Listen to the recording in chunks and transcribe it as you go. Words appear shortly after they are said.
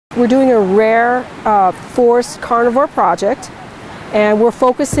We're doing a rare forest carnivore project, and we're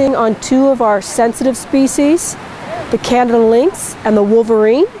focusing on two of our sensitive species, the Canada Lynx and the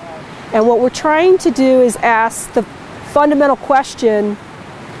Wolverine. And what we're trying to do is ask the fundamental question,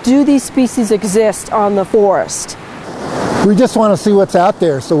 do these species exist on the forest? We just want to see what's out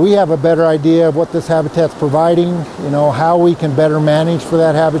there, so we have a better idea of what this habitat's providing, how we can better manage for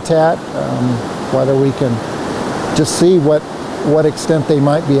that habitat, whether we can just see what extent they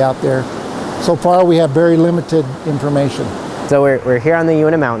might be out there. So far we have very limited information. So we're here on the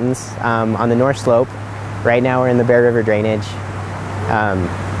Uinta Mountains, on the north slope. Right now we're in the Bear River drainage,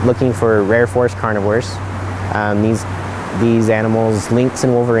 looking for rare forest carnivores. These animals, lynx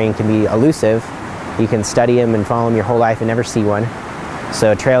and wolverine, can be elusive. You can study them and follow them your whole life and never see one.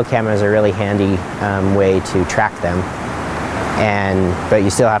 So trail cameras are a really handy way to track them. But you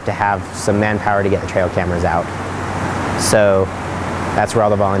still have to have some manpower to get the trail cameras out. So that's where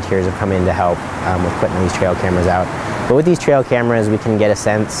all the volunteers have come in to help with putting these trail cameras out. But with these trail cameras, we can get a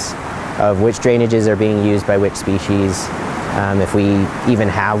sense of which drainages are being used by which species, if we even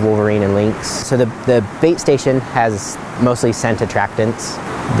have wolverine and lynx. So the bait station has mostly scent attractants.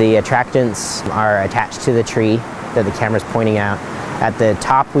 The attractants are attached to the tree that the camera's pointing out. At the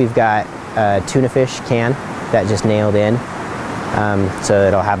top we've got a tuna fish can that just nailed in, so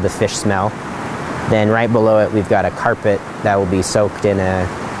it'll have the fish smell. Then right below it we've got a carpet that will be soaked in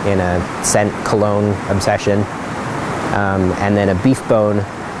a scent cologne obsession, and then a beef bone.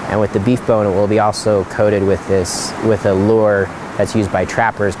 And with the beef bone, it will be also coated with a lure that's used by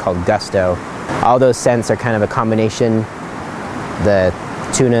trappers called gusto. All those scents are kind of a combination. The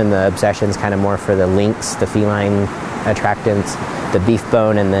tuna and the obsession is kind of more for the lynx, the feline attractants. The beef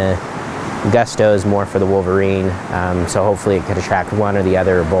bone and the gusto is more for the wolverine. So hopefully it could attract one or the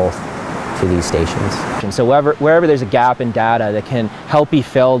other or both to these stations. And so wherever there's a gap in data that can help be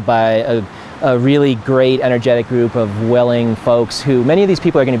filled by a really great, energetic group of willing folks who, many of these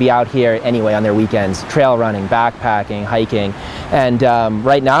people are going to be out here anyway on their weekends, trail running, backpacking, hiking, and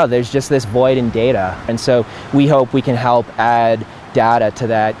right now there's just this void in data. And so we hope we can help add data to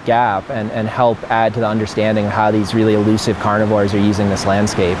that gap and help add to the understanding of how these really elusive carnivores are using this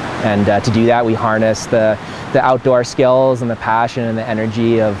landscape. And to do that, we harness the outdoor skills and the passion and the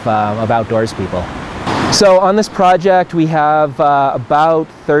energy of outdoors people. So on this project we have about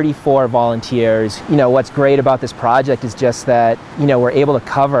 34 volunteers. What's great about this project is just that we're able to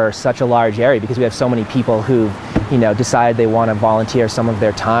cover such a large area because we have so many people who've decide they want to volunteer some of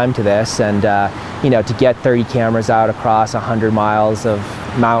their time to this, and to get 30 cameras out across 100 miles of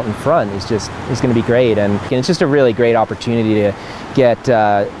mountain front is going to be great, and it's just a really great opportunity to get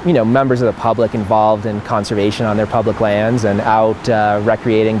members of the public involved in conservation on their public lands and out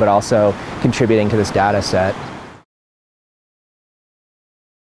recreating, but also contributing to this data set.